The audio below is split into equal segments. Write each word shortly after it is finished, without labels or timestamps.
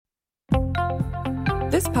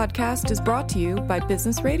This podcast is brought to you by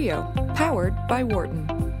Business Radio, powered by Wharton.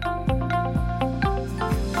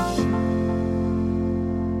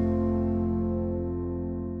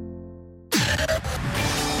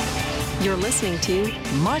 You're listening to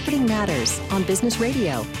Marketing Matters on Business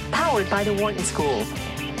Radio, powered by the Wharton School.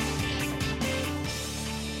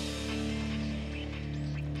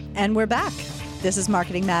 And we're back. This is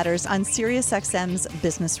Marketing Matters on SiriusXM's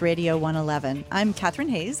Business Radio 111. I'm Catherine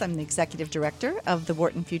Hayes. I'm the Executive Director of the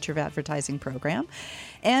Wharton Future of Advertising Program.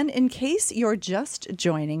 And in case you're just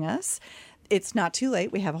joining us, it's not too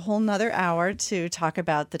late. We have a whole nother hour to talk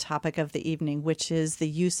about the topic of the evening, which is the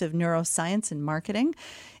use of neuroscience in marketing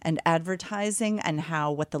and advertising, and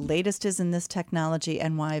what the latest is in this technology,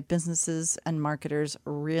 and why businesses and marketers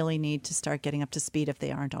really need to start getting up to speed, if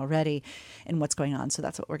they aren't already, in what's going on. So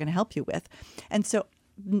that's what we're going to help you with. And so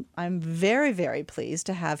I'm very, very pleased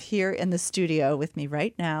to have here in the studio with me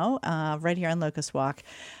right now, right here on Locust Walk,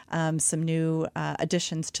 some new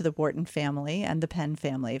additions to the Wharton family and the Penn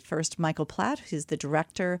family. First, Michael Platt, who's the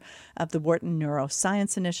director of the Wharton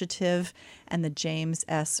Neuroscience Initiative, and the James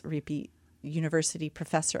S. Riepe University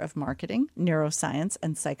Professor of Marketing, Neuroscience,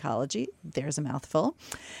 and Psychology. There's a mouthful.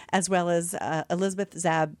 As well as Elizabeth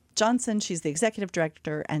Zab Johnson. She's the Executive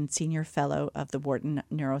Director and Senior Fellow of the Wharton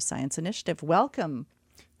Neuroscience Initiative. Welcome.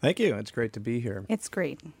 Thank you. It's great to be here. It's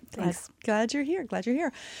great. Thanks. Glad you're here. Glad you're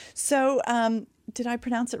here. So, did I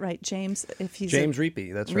pronounce it right, James? If he's James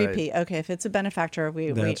Riepe, that's right. Riepe. Okay, if it's a benefactor,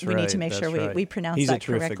 we need to make sure we pronounce that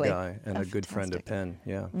correctly. He's a terrific guy and a good friend of Penn.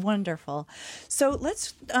 Yeah. Wonderful. So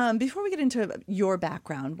let's, before we get into your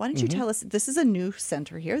background, why don't you tell us, this is a new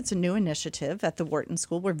center here. It's a new initiative at the Wharton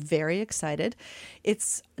School. We're very excited.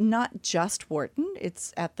 It's not just Wharton.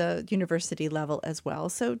 It's at the university level as well.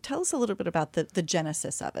 So tell us a little bit about the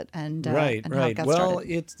genesis of it and how it got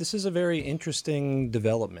started. This is a very interesting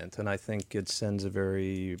development, and I think it sends a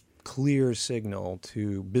very clear signal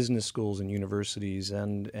to business schools and universities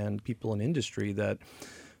and people in industry that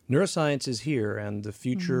neuroscience is here and the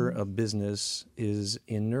future of business is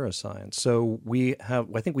in neuroscience. So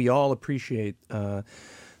I think we all appreciate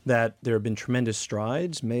that there have been tremendous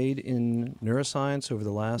strides made in neuroscience over the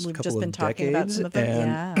last couple of decades. Talking about some of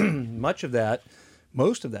them. And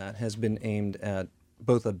most of that has been aimed at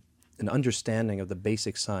both an understanding of the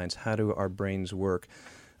basic science, how do our brains work,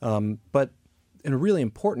 but a really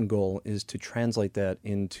important goal is to translate that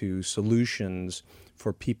into solutions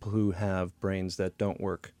for people who have brains that don't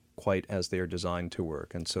work quite as they are designed to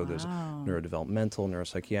work. And so there's neurodevelopmental,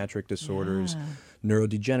 neuropsychiatric disorders,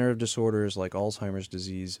 neurodegenerative disorders like Alzheimer's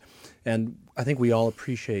disease. And I think we all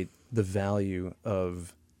appreciate the value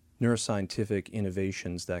of neuroscientific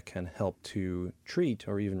innovations that can help to treat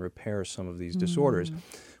or even repair some of these disorders.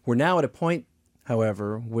 We're now at a point,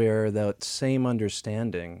 however, where that same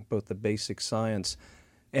understanding, both the basic science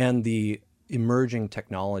and the emerging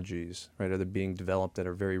technologies, right, that are being developed at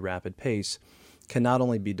a very rapid pace, can not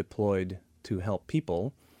only be deployed to help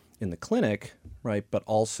people in the clinic, right, but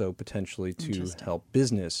also potentially to help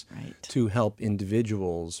business, to help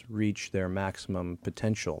individuals reach their maximum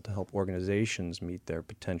potential, to help organizations meet their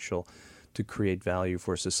potential, to create value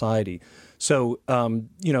for society. So,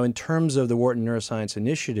 in terms of the Wharton Neuroscience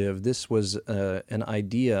Initiative, this was an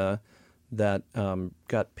idea that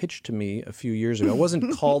got pitched to me a few years ago. It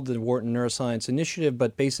wasn't called the Wharton Neuroscience Initiative,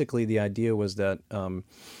 but basically the idea was that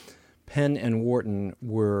Penn and Wharton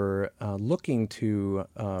were looking to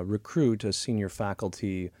recruit a senior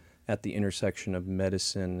faculty at the intersection of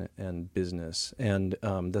medicine and business. And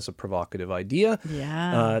that's a provocative idea.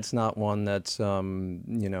 Yeah. It's not one that's,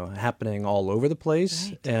 happening all over the place.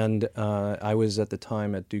 Right. And I was at the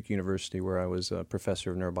time at Duke University, where I was a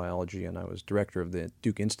professor of neurobiology, and I was director of the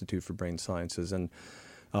Duke Institute for Brain Sciences. And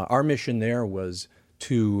our mission there was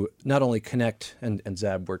to not only connect, and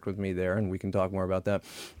Zab worked with me there, and we can talk more about that,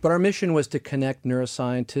 but our mission was to connect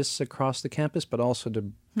neuroscientists across the campus, but also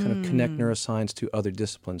to kind of connect neuroscience to other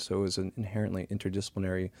disciplines. So it was an inherently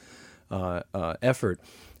interdisciplinary effort.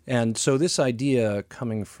 And so this idea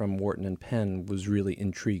coming from Wharton and Penn was really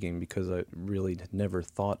intriguing, because I really had never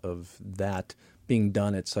thought of that being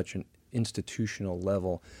done at such an institutional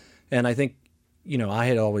level. And I think, I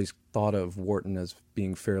had always thought of Wharton as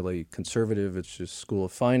being fairly conservative. It's just School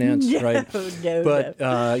of Finance, right? But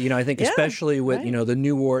I think especially with the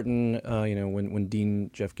new Wharton, when Dean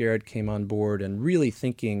Jeff Garrett came on board, and really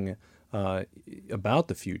thinking about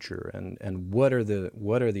the future and what are the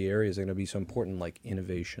areas that are going to be so important, like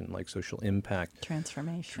innovation, like social impact,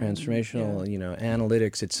 transformational,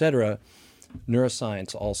 analytics, et cetera.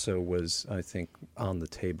 Neuroscience also was, I think, on the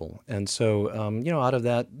table. And so, out of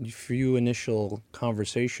that few initial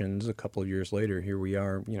conversations, a couple of years later, here we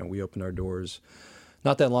are, we opened our doors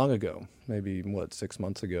not that long ago, maybe, 6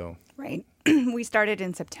 months ago. Right. We started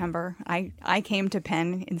in September. I came to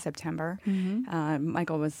Penn in September.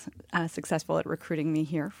 Michael was successful at recruiting me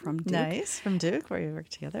here from Duke. Nice. From Duke, where you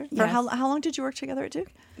worked together. For Yes. how long did you work together at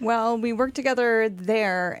Duke? Well, we worked together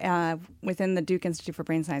there within the Duke Institute for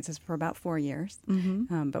Brain Sciences for about 4 years.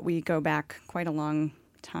 But we go back quite a long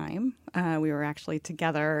time. We were actually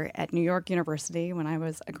together at New York University when I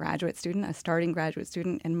was a graduate student, a starting graduate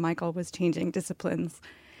student, and Michael was changing disciplines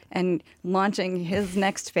and launching his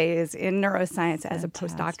next phase in neuroscience as a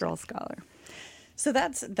postdoctoral scholar. So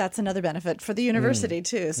that's another benefit for the university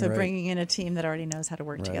too. So Right. bringing in a team that already knows how to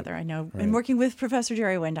work Right. together. I know, Right. and working with Professor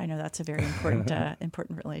Jerry Wind, I know that's a very important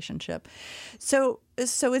important relationship. So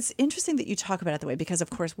it's interesting that you talk about it that way because, of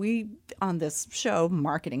course, we on this show,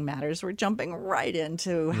 Marketing Matters, we're jumping right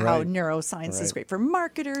into how Right. neuroscience is Right. great for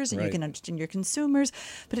marketers and you Right. can understand your consumers.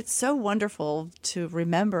 But it's so wonderful to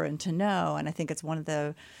remember and to know, and I think it's one of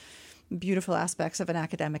the beautiful aspects of an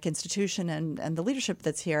academic institution and the leadership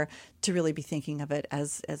that's here to really be thinking of it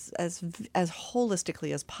as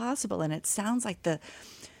holistically as possible. And it sounds like the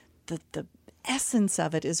essence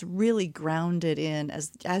of it is really grounded in,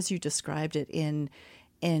 as you described it,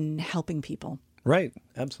 in helping people. Right.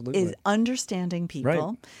 Absolutely. Is understanding people,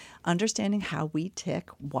 Right. understanding how we tick,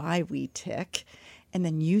 why we tick, and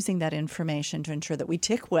then using that information to ensure that we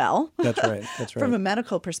tick well. That's right. That's right. From a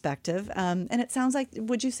medical perspective. And it sounds like,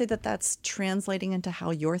 would you say that that's translating into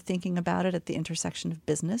how you're thinking about it at the intersection of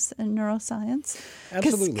business and neuroscience?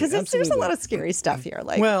 Absolutely, Because there's a absolutely. lot of scary stuff here.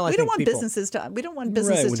 Like, Well, I we don't think want people- businesses to Right,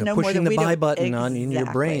 know more pushing than the we buy do. button on in your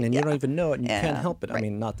brain, and you Exactly, don't even know it, and you can't Yeah. help it. I Right.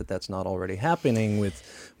 mean, not that that's not already happening with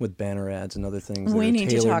banner ads and other things. That We are need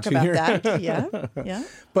to tailored talk to about your- that. Yeah.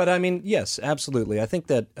 But I mean, yes, absolutely. I think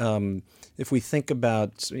that if we think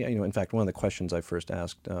about, in fact, one of the questions I first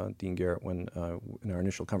asked Dean Garrett when in our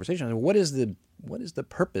initial conversation, I said, what is the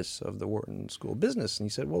purpose of the Wharton School of Business? And he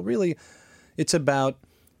said, well, really, it's about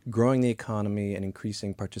growing the economy and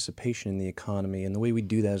increasing participation in the economy. And the way we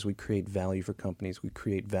do that is we create value for companies, we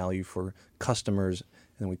create value for customers,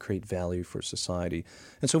 and we create value for society.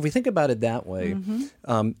 And so if we think about it that way,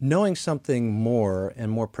 knowing something more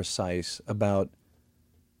and more precise about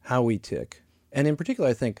how we tick, and in particular,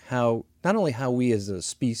 I think not only how we as a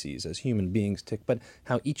species, as human beings tick, but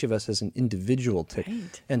how each of us as an individual tick,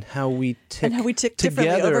 Right. and how we tick And how we tick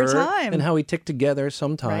differently over time. and how we tick together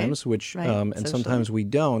sometimes, Right. which Right. and Socially. sometimes we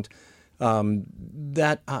don't.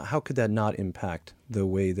 How could that not impact the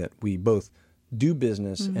way that we both do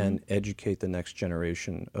business and educate the next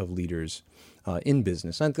generation of leaders in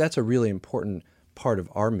business? And that's a really important part of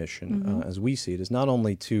our mission, as we see it, is not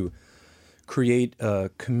only to create a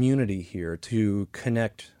community here, to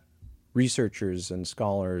connect researchers and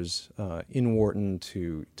scholars in Wharton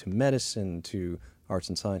to medicine, to arts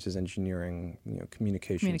and sciences, engineering,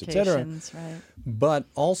 communications, et cetera. Right. But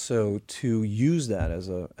also to use that as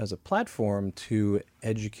a platform to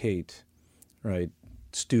educate, right,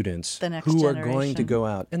 students The next who are going to generation. go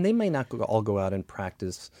out, and they may not all go out and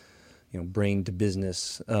practice, brain to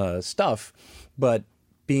business stuff, but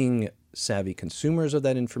being savvy consumers of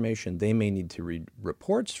that information, they may need to read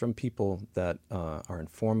reports from people that are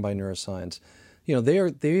informed by neuroscience.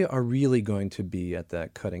 They are really going to be at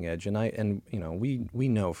that cutting edge, and we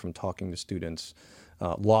know from talking to students,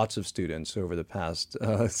 lots of students over the past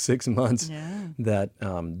 6 months, Yeah. that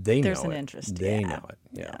they There's know an it. interest. They Yeah. know it.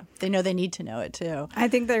 Yeah. They know they need to know it too. I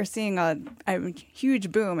think they're seeing a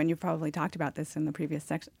huge boom, and you've probably talked about this in the previous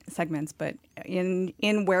segments, but in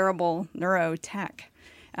wearable neurotech,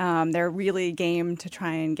 they're really game to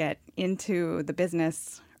try and get into the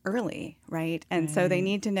business early, right? And so they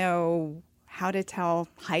need to know how to tell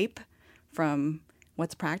hype from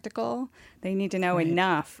what's practical. They need to know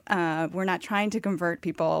enough. We're not trying to convert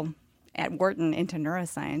people at Wharton into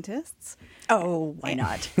neuroscientists, Oh, why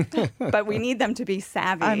not? but we need them to be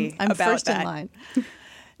savvy I'm about first that. in line.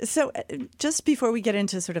 So just before we get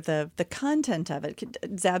into sort of the content of it,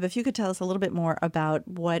 Zab, if you could tell us a little bit more about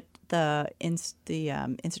what the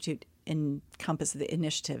Institute encompasses, the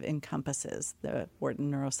initiative encompasses, the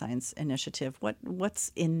Wharton Neuroscience Initiative.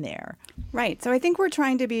 What's in there? Right. So I think we're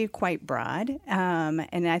trying to be quite broad,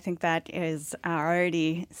 and I think that is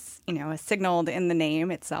already, signaled in the name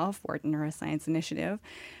itself, Wharton Neuroscience Initiative,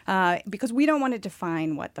 because we don't want to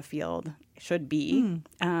define what the field should be.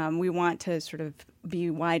 We want to sort of be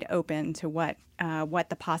wide open to what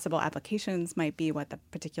the possible applications might be, what the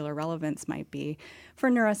particular relevance might be for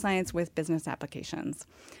neuroscience with business applications.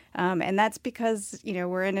 And that's because,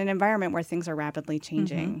 we're in an environment where things are rapidly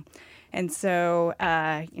changing. And so,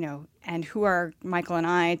 and who are Michael and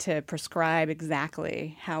I to prescribe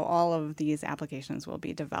exactly how all of these applications will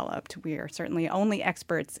be developed? We are certainly only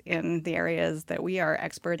experts in the areas that we are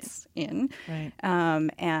experts in. Right.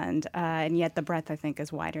 And yet the breadth, I think,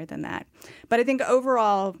 is wider than that. But I think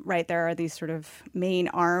overall, right, there are these sort of main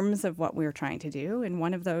arms of what we're trying to do. And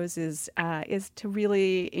one of those is to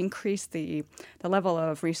really increase the level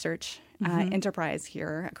of research enterprise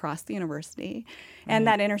here across the university, and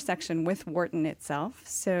that intersection with Wharton itself.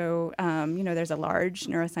 So, there's a large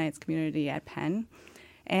neuroscience community at Penn,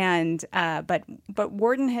 and but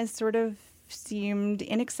Wharton has sort of seemed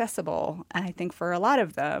inaccessible, I think, for a lot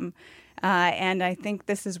of them. And I think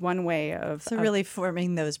this is one way of... So really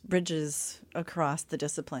forming those bridges across the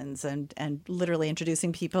disciplines and literally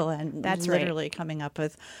introducing people and that's literally right. coming up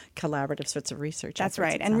with collaborative sorts of research. That's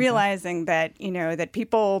efforts, right. And realizing that, that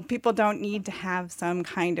people don't need to have some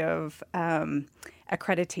kind of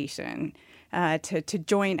accreditation to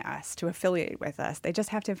join us, to affiliate with us. They just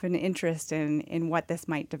have to have an interest in what this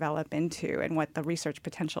might develop into and what the research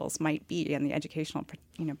potentials might be and the educational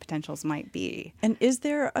potentials might be. And is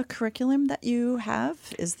there a curriculum that you have?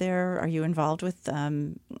 Are you involved with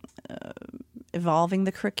evolving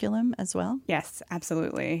the curriculum as well? Yes,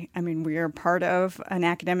 absolutely. I mean, we are part of an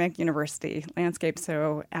academic university landscape,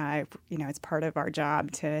 so it's part of our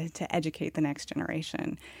job to educate the next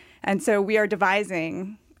generation. And so we are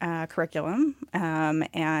devising curriculum,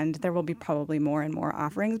 and there will be probably more and more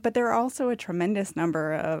offerings. But there are also a tremendous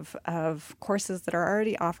number of courses that are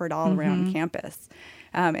already offered all around campus.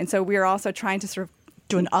 And so we are also trying to sort of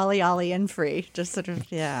do an ollie in free, just sort of,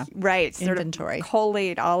 right, inventory. Sort of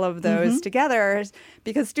collate all of those together,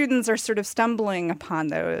 because students are sort of stumbling upon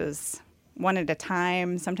those one at a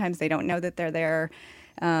time. Sometimes they don't know that they're there.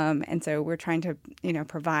 And so we're trying to,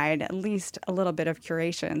 provide at least a little bit of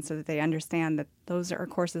curation so that they understand that those are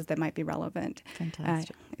courses that might be relevant.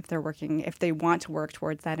 Fantastic. If they want to work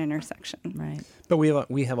towards that intersection. Right. But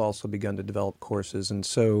we have also begun to develop courses. And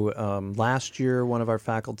so last year, one of our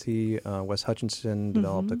faculty, Wes Hutchinson,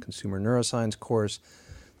 developed a consumer neuroscience course.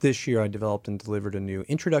 This year, I developed and delivered a new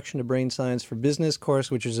Introduction to Brain Science for Business course,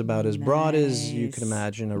 which is about as broad as you can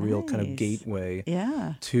imagine, a real kind of gateway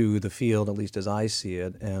to the field, at least as I see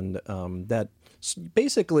it. And that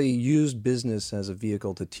basically used business as a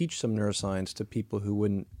vehicle to teach some neuroscience to people who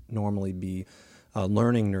wouldn't normally be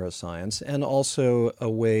learning neuroscience, and also a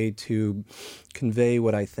way to convey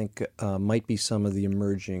what I think might be some of the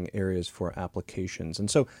emerging areas for applications. And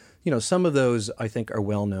so, some of those I think are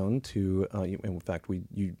well known to, in fact,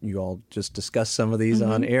 you all just discussed some of these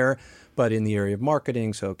on air, but in the area of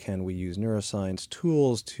marketing, so can we use neuroscience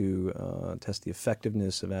tools to test the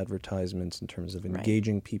effectiveness of advertisements in terms of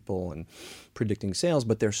engaging people and predicting sales?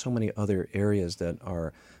 But there's so many other areas that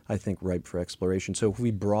are, I think, ripe for exploration. So if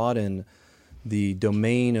we broaden the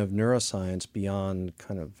domain of neuroscience beyond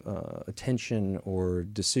kind of attention or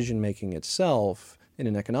decision-making itself in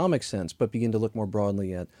an economic sense, but begin to look more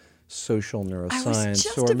broadly at social neuroscience. I was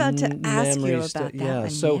just about to ask you about that one.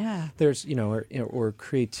 So there's, or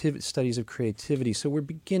studies of creativity. So we're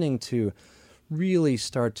beginning to really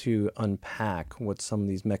start to unpack what some of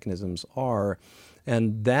these mechanisms are.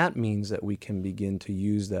 And that means that we can begin to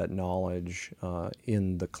use that knowledge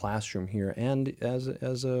in the classroom here and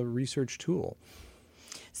as a research tool.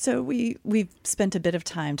 So we've spent a bit of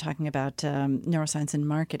time talking about neuroscience and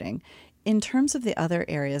marketing. In terms of the other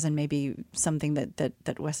areas, and maybe something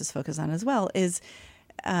that Wes is focused on as well, is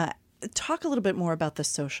talk a little bit more about the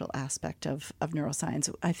social aspect of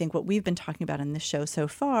neuroscience. I think what we've been talking about in this show so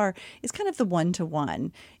far is kind of the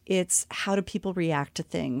one-to-one. It's how do people react to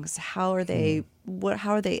things? How are they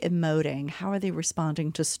emoting? How are they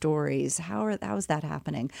responding to stories? How is that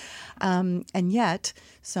happening? And yet,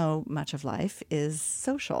 so much of life is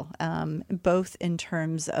social, both in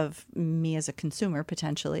terms of me as a consumer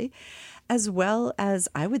potentially, as well as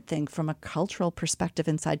I would think from a cultural perspective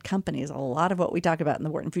inside companies. A lot of what we talk about in the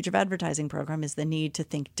Wharton Future of Advertising program is the need to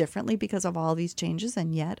think differently because of all these changes,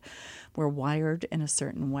 and yet we're wired in a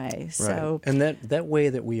certain way. Right. So, and that way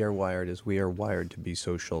that we are wired is we are wired to be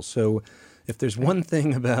social. So if there's one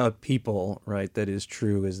thing about people, right, that is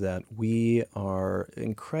true, is that we are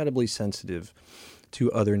incredibly sensitive to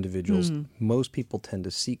other individuals. Most people tend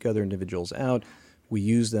to seek other individuals out. We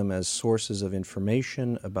use them as sources of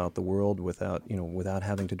information about the world without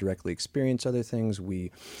having to directly experience other things.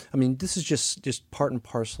 This is just part and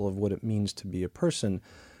parcel of what it means to be a person.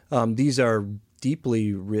 These are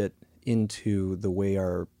deeply writ into the way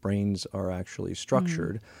our brains are actually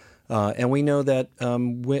structured. And we know that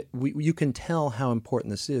you can tell how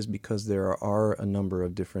important this is because there are a number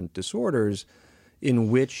of different disorders in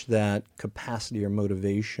which that capacity or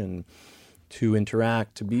motivation to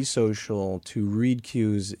interact, to be social, to read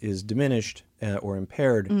cues is diminished or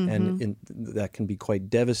impaired, and that can be quite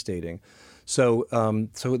devastating. So,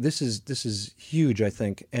 so this is huge, I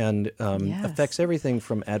think, and affects everything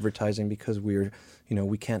from advertising, because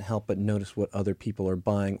we can't help but notice what other people are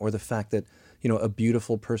buying, or the fact that a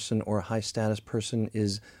beautiful person or a high status person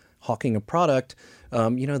is hawking a product,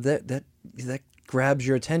 that grabs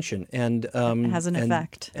your attention, and it has an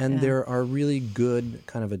effect. And there are really good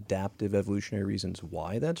kind of adaptive evolutionary reasons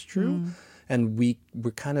why that's true, and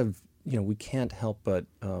we're kind of we can't help but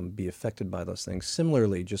be affected by those things.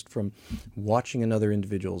 Similarly, just from watching another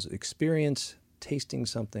individual's experience, tasting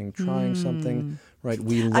something, trying something, right?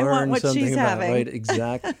 We learn I want what something she's about having. right.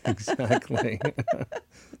 Exactly.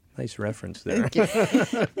 Nice reference there.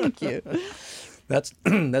 Thank you. That's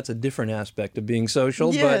a different aspect of being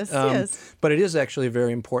social, Yes, yes. But it is actually a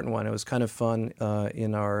very important one. It was kind of fun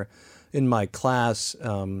in my class.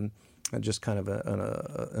 Just kind of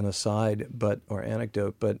an aside, or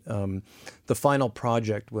anecdote. But the final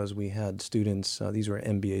project was we had students. These were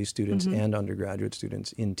MBA students and undergraduate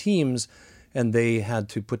students in teams, and they had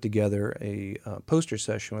to put together a poster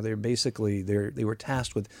session where they were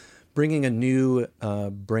tasked with bringing a new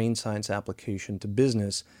brain science application to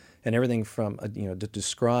business, and everything from to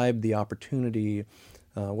describe the opportunity,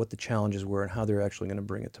 what the challenges were, and how they're actually going to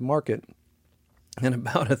bring it to market. And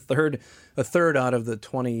about a third out of the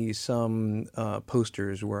 20-some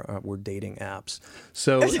posters were dating apps.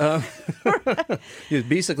 So you're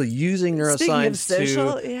basically using neuroscience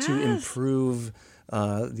to improve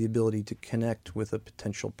the ability to connect with a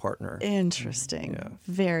potential partner. Interesting. Yeah.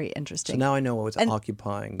 Very interesting. So now I know what's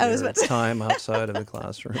occupying their time outside of the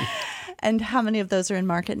classroom. And how many of those are in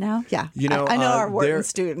market now? Yeah, I know our Wharton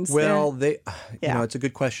students. Well, it's a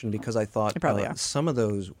good question, because I thought some of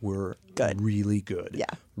those were really good. Yeah.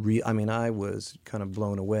 I mean, I was kind of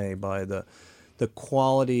blown away by the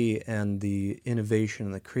quality and the innovation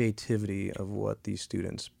and the creativity of what these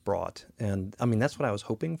students brought. And I mean, that's what I was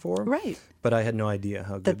hoping for. Right. But I had no idea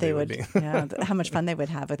how good they would be. How much fun they would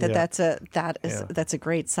have with it. Yeah. That's a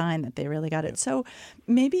great sign that they really got it. So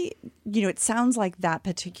maybe, it sounds like that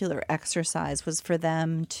particular exercise was for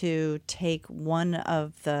them to take one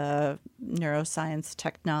of the neuroscience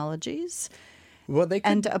technologies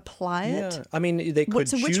and apply it. Yeah. I mean, they could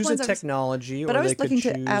choose a technology, but or I was they could looking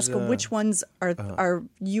choose, to ask which ones are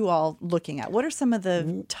you all looking at? What are some of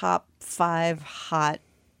the top 5 hot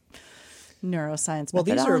neuroscience methodologies? Well,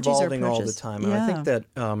 these are evolving all the time, and Yeah. I think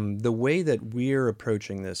that the way that we're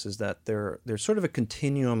approaching this is that there's sort of a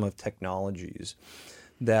continuum of technologies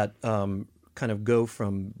that kind of go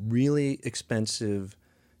from really expensive,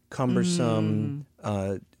 cumbersome,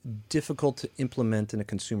 difficult to implement in a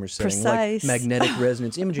consumer setting, Precise. like magnetic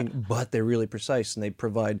resonance imaging, but they're really precise, and they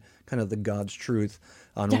provide kind of the God's truth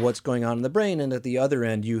on what's going on in the brain. And at the other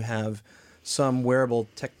end, you have some wearable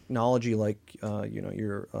technology like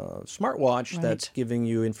your smartwatch that's giving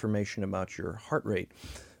you information about your heart rate.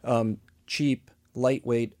 Cheap,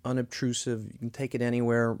 lightweight, unobtrusive. You can take it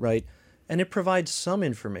anywhere, right? And it provides some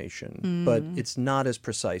information, but it's not as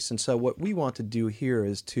precise. And so what we want to do here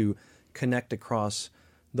is to connect across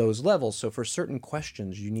those levels. So for certain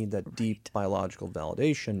questions, you need that deep biological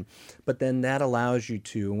validation, but then that allows you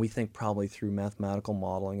to, and we think probably through mathematical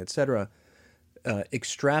modeling, et cetera,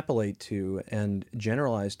 extrapolate to and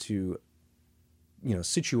generalize to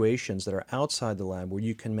situations that are outside the lab where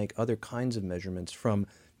you can make other kinds of measurements from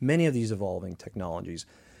many of these evolving technologies.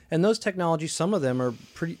 And those technologies, some of them are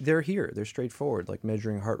they're here. They're straightforward, like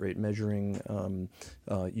measuring heart rate, measuring,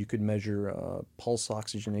 you could measure pulse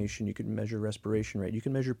oxygenation, you could measure respiration rate, you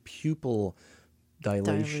can measure pupil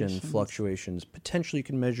dilation fluctuations. Potentially you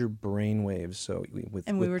can measure brain waves. So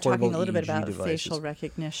we were talking a little bit EEG about devices. facial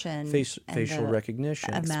recognition. Facial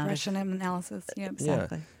recognition. Expression analysis. Yeah,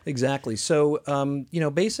 exactly. Yeah, exactly. So,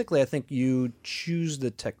 basically I think you choose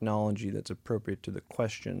the technology that's appropriate to the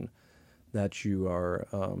question that you are,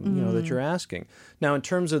 that you're asking. Now, in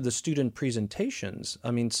terms of the student presentations,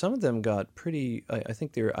 I mean, some of them got pretty. I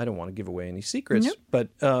think I don't want to give away any secrets,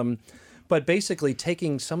 but basically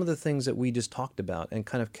taking some of the things that we just talked about and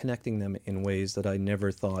kind of connecting them in ways that I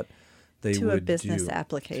never thought they to would a business do.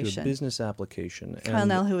 application. To a business application. Kyle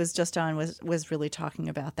Nell, who was just on, was really talking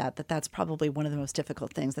about that's probably one of the most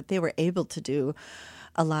difficult things, that they were able to do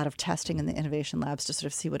a lot of testing in the innovation labs to sort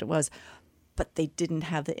of see what it was, but they didn't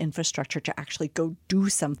have the infrastructure to actually go do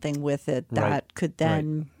something with it that could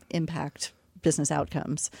then impact business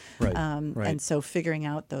outcomes. Right. And so figuring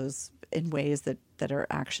out those in ways that are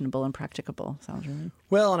actionable and practicable sounds really...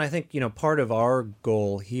 Well, and I think, part of our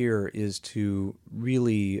goal here is to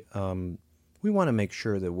really we want to make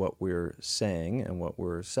sure that what we're saying and what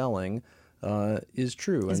we're selling is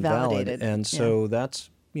true Is and valid. validated. And so that's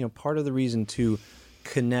part of the reason to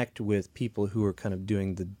connect with people who are kind of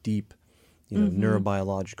doing the deep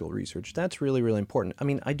neurobiological research. That's really, really important. I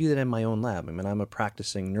mean, I do that in my own lab. I mean, I'm a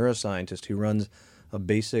practicing neuroscientist who runs a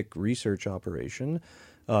basic research operation,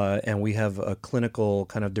 and we have a clinical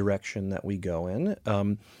kind of direction that we go in.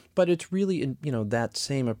 But it's really, that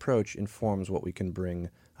same approach informs what we can bring,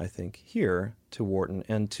 I think, here to Wharton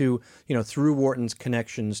and to, through Wharton's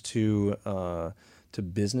connections to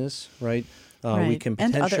business, right? We can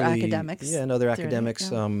potentially, and other academics. Yeah, and other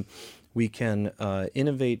academics. Yeah. We can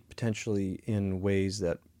innovate potentially in ways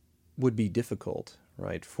that would be difficult,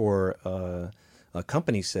 right, for a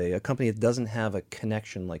company, say, a company that doesn't have a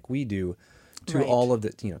connection like we do to Right. all of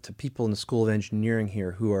the, to people in the School of Engineering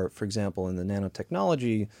here who are, for example, in the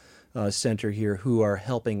Nanotechnology Center here, who are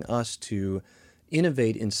helping us to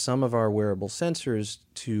innovate in some of our wearable sensors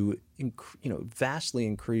to, vastly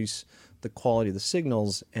increase the quality of the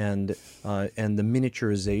signals and the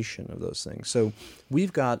miniaturization of those things. So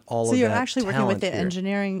we've got all of that. So you're actually working with the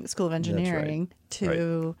engineering School of Engineering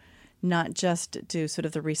to Right. not just do sort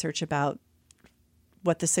of the research about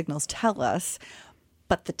what the signals tell us,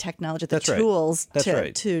 but the technology, the That's right. tools That's to,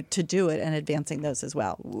 right. to do it and advancing those as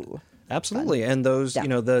well. Ooh. Absolutely. And those, Yeah.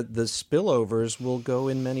 the spillovers will go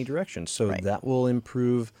in many directions. So Right. that will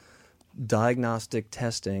improve diagnostic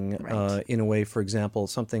testing Right. in a way, for example,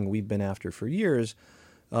 something we've been after for years.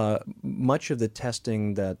 Much of the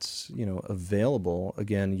testing that's, available,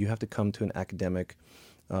 again, you have to come to an academic,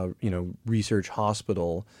 research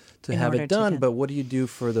hospital to In have order it to done. get- But what do you do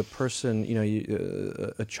for the person,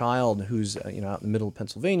 a child who's, out in the middle of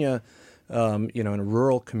Pennsylvania, in a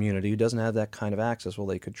rural community who doesn't have that kind of access? Well,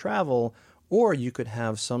 they could travel, or you could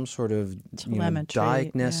have some sort of Telemetry, yeah.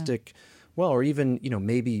 diagnostic, well, or even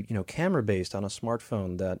maybe camera based on a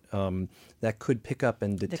smartphone that could pick up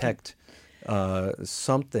and detect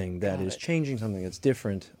something that is changing, something that's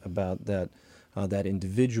different about that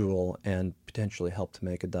individual, and potentially help to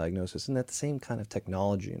make a diagnosis. And that the same kind of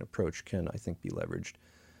technology and approach can, I think, be leveraged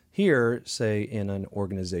here, say, in an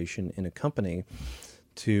organization, in a company,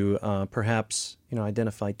 to perhaps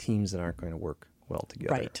identify teams that aren't going to work well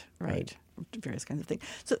together. Right. Various kinds of things.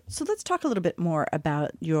 So let's talk a little bit more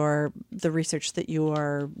about the research that you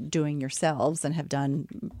are doing yourselves and have done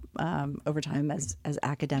over time as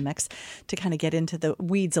academics, to kind of get into the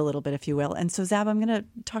weeds a little bit, if you will. And so, Zab, I'm going to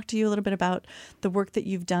talk to you a little bit about the work that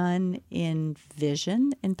you've done in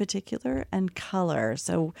vision in particular and color.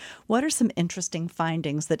 So what are some interesting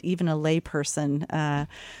findings that even a layperson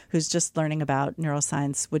who's just learning about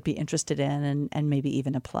neuroscience would be interested in and maybe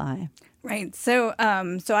even apply? Right. So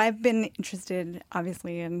I've been interested,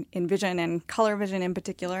 obviously, in vision and color vision in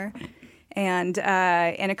particular. And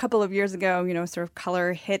a couple of years ago, sort of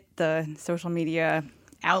color hit the social media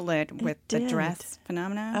outlet with the did. dress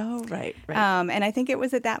phenomena. Oh, right. And I think it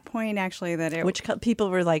was at that point, actually, that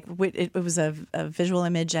People were like, it was a visual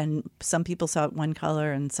image, and some people saw it one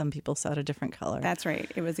color and some people saw it a different color. That's right.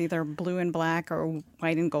 It was either blue and black or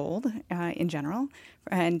white and gold in general,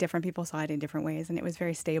 and different people saw it in different ways, and it was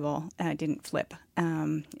very stable. It didn't flip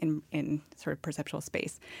in sort of perceptual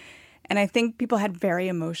space. And I think people had very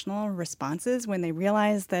emotional responses when they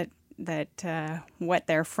realized that what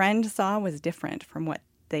their friend saw was different from what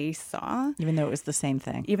they saw. Even though it was the same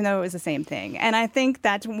thing. And I think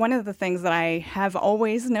that's one of the things that I have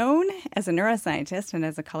always known as a neuroscientist and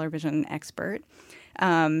as a color vision expert.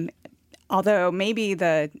 Although maybe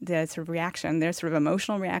the sort of reaction, there's sort of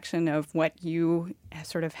emotional reaction of what you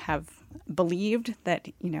sort of have believed that,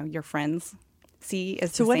 your friends see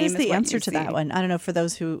as So the what same is as the what answer you to that see. one? I don't know, for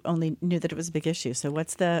those who only knew that it was a big issue. So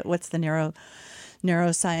what's the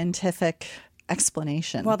neuroscientific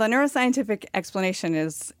explanation? Well, the neuroscientific explanation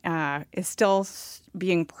is still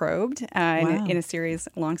being probed in a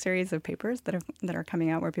long series of papers that are coming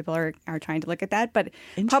out where people are trying to look at that, but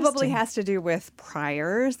probably has to do with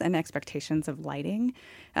priors and expectations of lighting,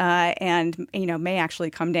 and may actually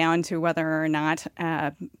come down to whether or not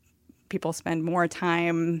people spend more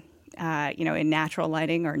time in natural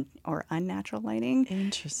lighting or unnatural lighting.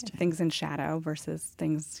 Interesting. Things in shadow versus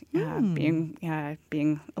things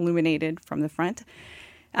being illuminated from the front.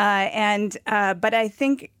 But I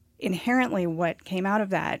think inherently what came out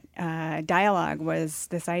of that dialogue was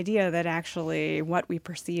this idea that actually what we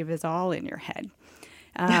perceive is all in your head.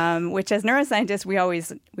 Which, as neuroscientists, we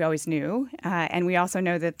always knew, and we also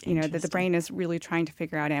know that that the brain is really trying to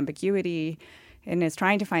figure out ambiguity and is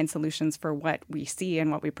trying to find solutions for what we see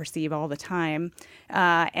and what we perceive all the time,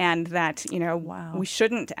 and that we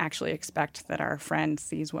shouldn't actually expect that our friend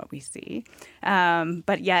sees what we see,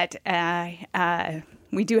 but yet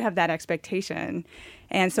we do have that expectation.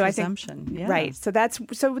 And so Presumption, I think, yeah. right. So that's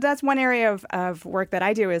one area of work that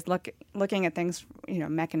I do, is looking at things,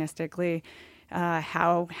 mechanistically,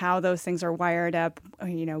 how those things are wired up,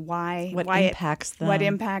 why impacts them, what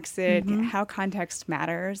impacts it, how context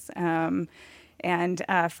matters. And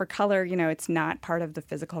for color, it's not part of the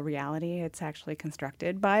physical reality. It's actually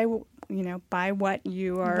constructed by what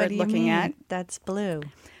you are looking at. That's blue.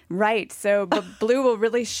 Right. So blue will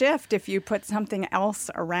really shift if you put something else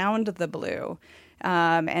around the blue.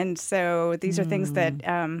 And so these are things that,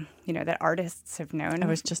 that artists have known. I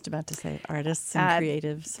was just about to say artists and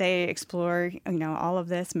creatives. They explore, all of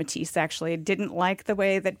this. Matisse actually didn't like the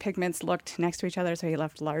way that pigments looked next to each other, so he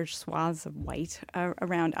left large swaths of white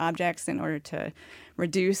around objects in order to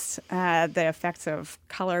reduce the effects of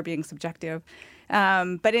color being subjective.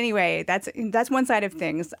 But anyway, that's one side of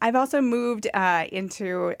things. I've also moved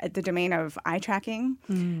into the domain of eye tracking.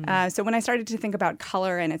 So when I started to think about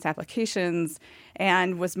color and its applications,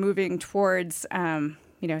 and was moving towards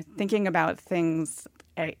thinking about things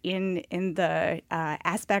in the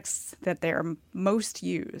aspects that they're most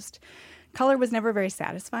used, color was never very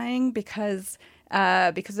satisfying because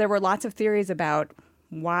there were lots of theories about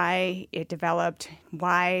why it developed,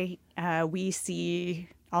 why we see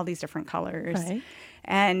all these different colors, right.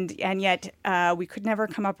 and yet we could never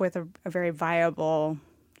come up with a very viable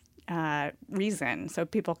reason. So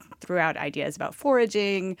people threw out ideas about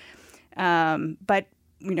foraging, but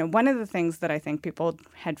one of the things that I think people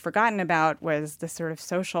had forgotten about was the sort of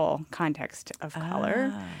social context of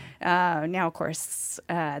color. Now, of course,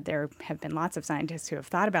 there have been lots of scientists who have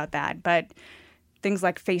thought about that, but things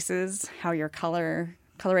like faces, how your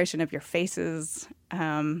coloration of your faces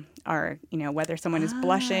are, whether someone is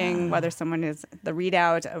blushing, whether someone is the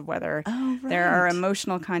readout of whether there are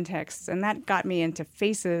emotional contexts. And that got me into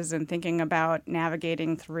faces and thinking about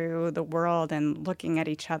navigating through the world and looking at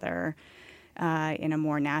each other in a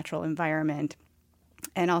more natural environment.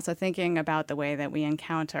 And also thinking about the way that we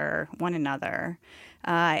encounter one another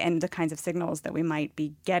and the kinds of signals that we might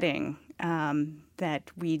be getting that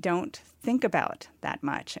we don't think about that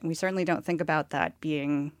much. And we certainly don't think about that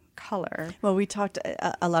being color. Well, we talked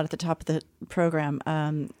a lot at the top of the program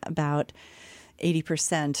about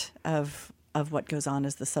 80% of what goes on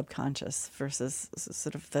is the subconscious versus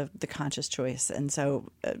sort of the conscious choice. And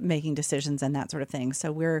so making decisions and that sort of thing.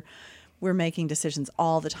 So we're making decisions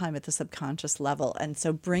all the time at the subconscious level. And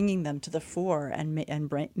so bringing them to the fore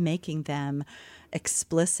and making them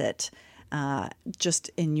explicit,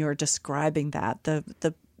 just in your describing that,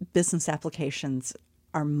 the business applications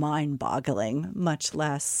are mind-boggling, much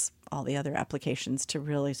less all the other applications, to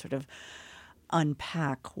really sort of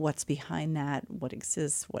unpack what's behind that, what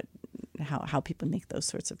exists, how people make those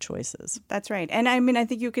sorts of choices. That's right. And I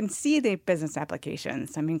think you can see the business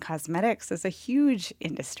applications. Cosmetics is a huge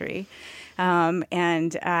industry.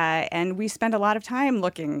 And we spend a lot of time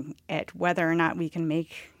looking at whether or not we can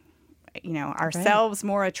make, ourselves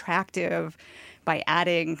more attractive by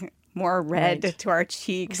adding more red to our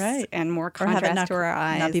cheeks and more contrast to our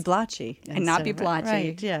eyes. Not be blotchy. And not be blotchy.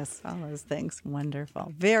 Right, yes, all those things.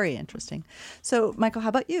 Wonderful. Very interesting. So, Michael, how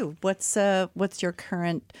about you? What's your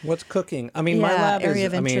current... What's cooking? My lab area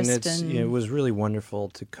of interest it was really wonderful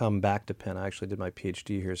to come back to Penn. I actually did my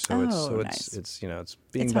PhD here, so nice. it's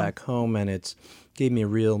being back home, and it's gave me a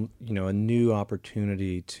real, a new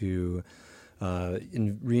opportunity to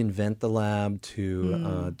reinvent the lab,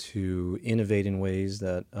 to innovate in ways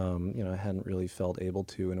that I hadn't really felt able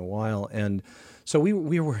to in a while. And so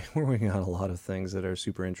we're working on a lot of things that are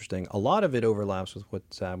super interesting. A lot of it overlaps with what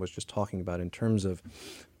Zab was just talking about in terms of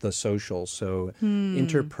the social, so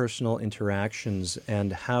interpersonal interactions,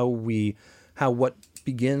 and how what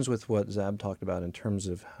begins with what Zab talked about in terms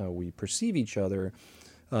of how we perceive each other,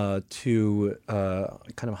 to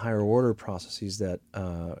kind of higher order processes that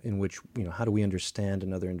in which, how do we understand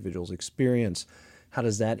another individual's experience? How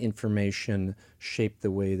does that information shape the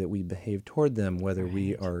way that we behave toward them, whether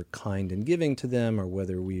we are kind and giving to them or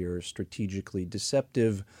whether we are strategically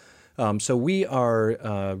deceptive? So we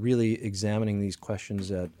are really examining these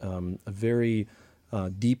questions at a very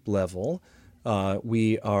deep level.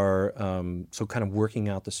 We are so kind of working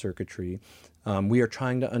out the circuitry. We are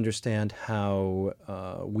trying to understand how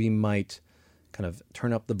we might kind of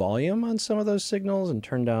turn up the volume on some of those signals and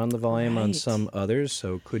turn down the volume on some others.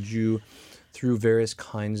 So could you, through various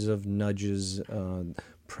kinds of nudges,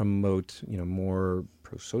 promote more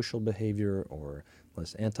pro-social behavior or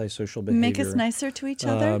less antisocial behavior. Make us nicer to each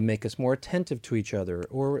other? Make us more attentive to each other,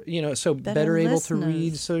 or, so better able to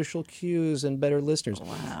read social cues and better listeners.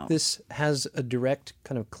 Wow. This has a direct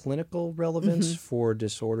kind of clinical relevance for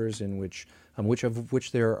disorders in which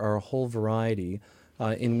there are a whole variety,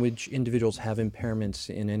 in which individuals have impairments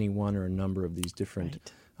in any one or a number of these different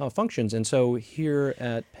functions. And so here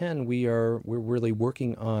at Penn, we're really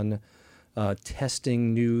working on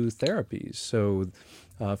testing new therapies. So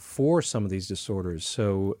for some of these disorders,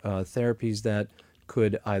 therapies that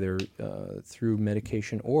could either through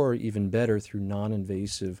medication or even better through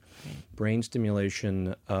non-invasive brain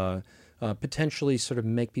stimulation potentially sort of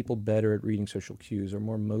make people better at reading social cues or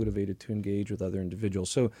more motivated to engage with other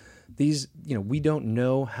individuals. So these, we don't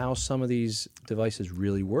know how some of these devices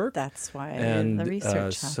really work. That's why the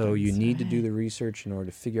research so you happens, need to do the research in order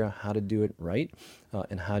to figure out how to do it right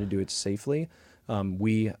and how to do it safely. I'm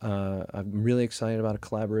really excited about a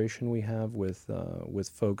collaboration we have with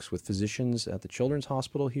physicians at the Children's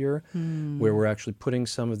Hospital here, where we're actually putting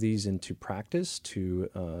some of these into practice to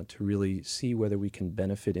really see whether we can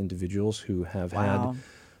benefit individuals who have had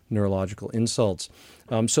neurological insults.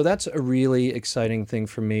 So that's a really exciting thing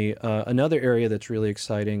for me. Another area that's really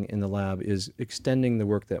exciting in the lab is extending the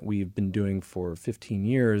work that we've been doing for 15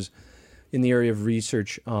 years in the area of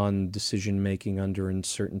research on decision-making under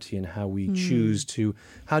uncertainty and how we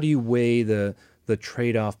how do you weigh the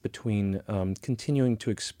trade-off between continuing to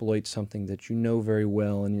exploit something that you know very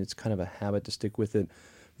well and it's kind of a habit to stick with it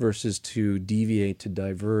versus to deviate, to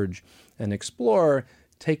diverge and explore,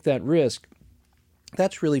 take that risk.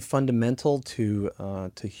 That's really fundamental to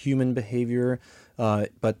human behavior,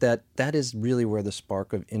 but that is really where the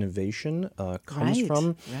spark of innovation comes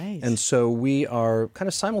from. Right. And so we are kind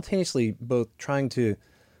of simultaneously both trying to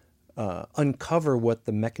uncover what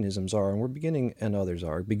the mechanisms are, and we're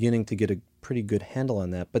beginning to get a pretty good handle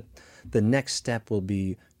on that. But the next step will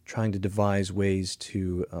be trying to devise ways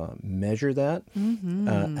to measure that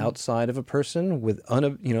outside of a person with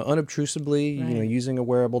unobtrusively, using a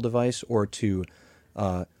wearable device, or to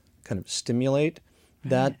kind of stimulate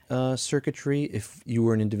that circuitry if you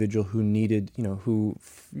were an individual who needed,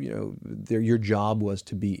 your job was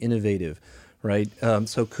to be innovative, right?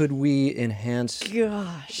 So could we enhance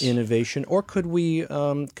innovation, or could we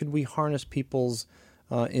harness people's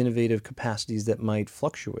innovative capacities that might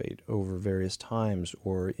fluctuate over various times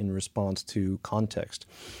or in response to context?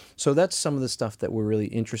 So that's some of the stuff that we're really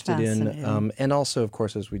interested in. And also, of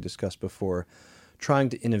course, as we discussed before, trying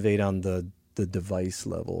to innovate on the device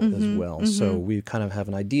level as well. So we kind of have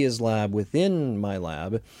an ideas lab within my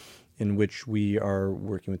lab in which we are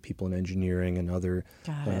working with people in engineering and other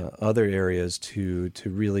areas to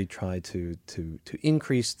really try to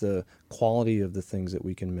increase the quality of the things that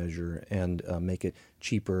we can measure and make it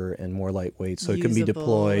cheaper and more lightweight, so it can be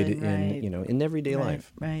deployed in everyday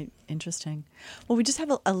life. Right. Interesting. Well, we just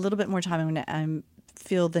have a little bit more time. I'm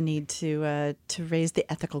feel the need to raise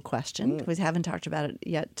the ethical question. We haven't talked about it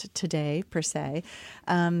yet today, per se.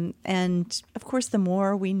 And, of course, the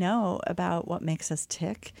more we know about what makes us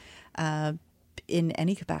tick in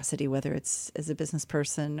any capacity, whether it's as a business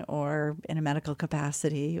person or in a medical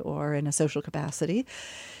capacity or in a social capacity,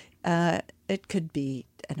 it could be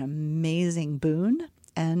an amazing boon.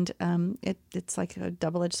 And it's like a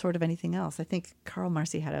double-edged sword of anything else. I think Karl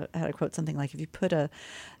Marcy had a quote, something like, if you put a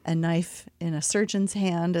knife in a surgeon's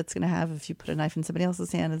hand, it's going to have, if you put a knife in somebody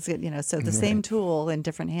else's hand, it's so the same tool in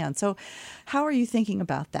different hands. So how are you thinking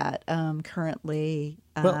about that currently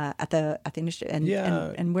at the industry,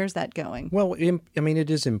 and where's that going? Well, I mean, it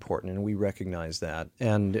is important, and we recognize that.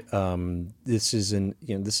 And this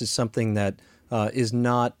is something that is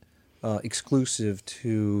not exclusive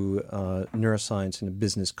to neuroscience in a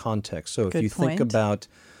business context. So if you think about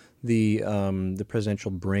the Presidential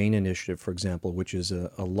Brain Initiative, for example, which is a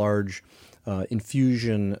large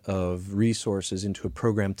infusion of resources into a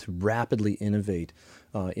program to rapidly innovate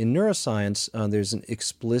in neuroscience, there's an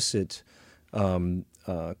explicit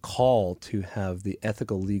call to have the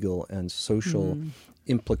ethical, legal, and social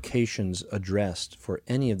implications addressed for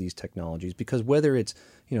any of these technologies, because whether it's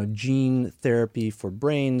gene therapy for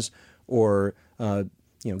brains, or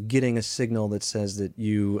getting a signal that says that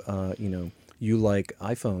you like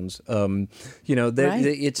iPhones,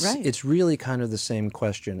 it's really kind of the same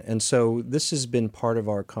question. And so this has been part of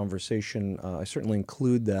our conversation. I certainly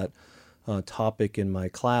include that topic in my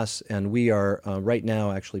class, and we are right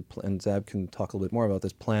now actually, and Zab can talk a little bit more about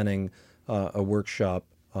this, planning a workshop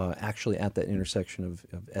actually at that intersection of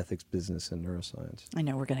ethics, business, and neuroscience. I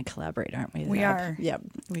know we're going to collaborate, aren't we? We are. Yep.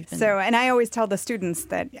 So, and I always tell the students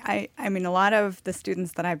that I mean, a lot of the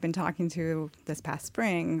students that I've been talking to this past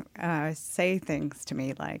spring say things to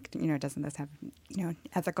me like, doesn't this have,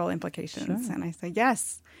 ethical implications? Sure. And I say,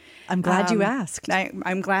 yes. I'm glad you asked.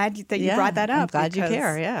 I'm glad that you brought that up. I'm glad you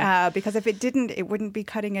care, yeah. Because if it didn't, it wouldn't be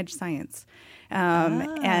cutting edge science.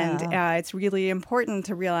 And it's really important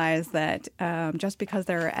to realize that just because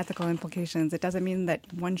there are ethical implications, it doesn't mean that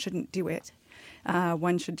one shouldn't do it.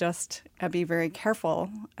 One should just be very careful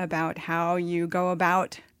about how you go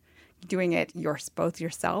about doing it both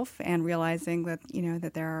yourself and realizing that,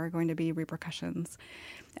 that there are going to be repercussions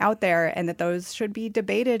out there, and that those should be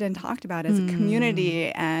debated and talked about as a community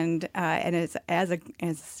and as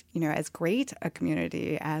great a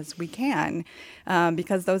community as we can,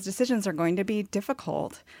 because those decisions are going to be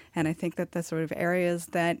difficult. And I think that the sort of areas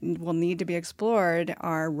that will need to be explored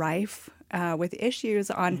are rife with issues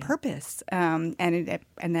on purpose, and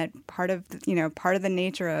that part of the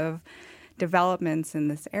nature of developments in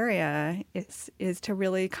this area is to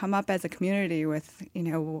really come up as a community with,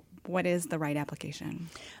 what is the right application.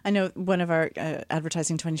 I know one of our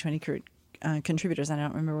Advertising 2020 contributors, I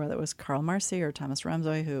don't remember whether it was Carl Marcy or Thomas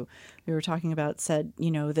Ramsay, who we were talking about, said,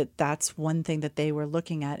 that's one thing that they were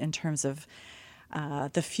looking at in terms of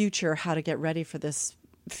the future, how to get ready for this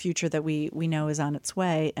future that we know is on its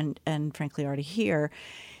way and frankly already here.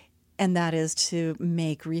 And that is to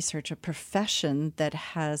make research a profession that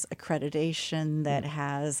has accreditation, that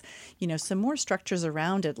has, some more structures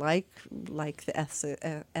around it, like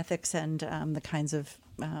the ethics and the kinds of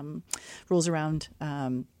rules around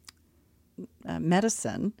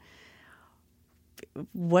medicine.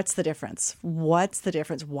 What's the difference? Why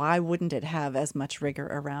wouldn't it have as much rigor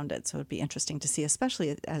around it? So it'd be interesting to see,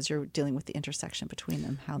 especially as you're dealing with the intersection between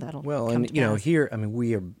them, how that'll come to pass. Here,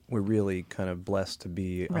 we're really kind of blessed to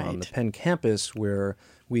be on the Penn campus, where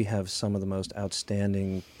we have some of the most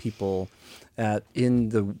outstanding people in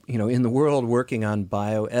the world working on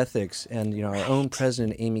bioethics, and our own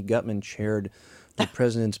president, Amy Gutman, chaired the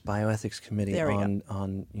president's bioethics committee on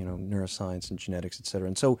neuroscience and genetics, et cetera.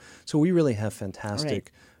 And so we really have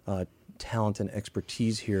fantastic talent and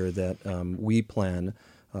expertise here that we plan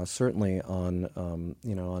certainly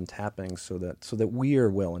on tapping so that we are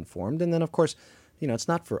well informed. And then of course, it's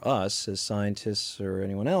not for us as scientists or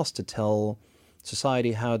anyone else to tell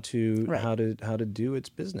society how to do its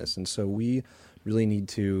business. And so we really need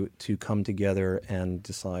to come together and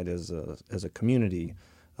decide as a community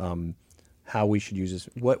how we should use this,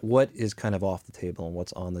 what is kind of off the table and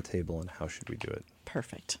what's on the table, and how should we do it.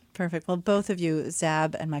 Perfect. Well, both of you,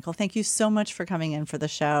 Zab and Michael, thank you so much for coming in for the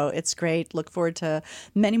show. It's great. Look forward to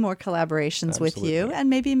many more collaborations with you, and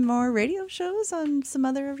maybe more radio shows on some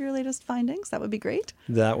other of your latest findings. That would be great.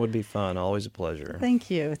 That would be fun. Always a pleasure.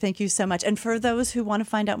 Thank you so much. And for those who want to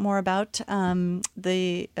find out more about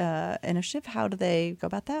the initiative, how do they go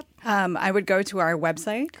about that? I would go to our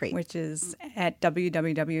website, which is at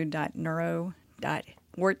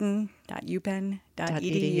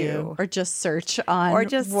www.wharton.upenn.edu. Or just search on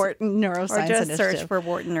Wharton Neuroscience Initiative. Or just search for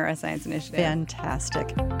Wharton Neuroscience Initiative. Fantastic.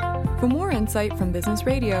 For more insight from Business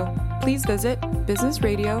Radio, please visit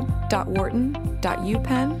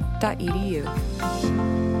businessradio.wharton.upenn.edu.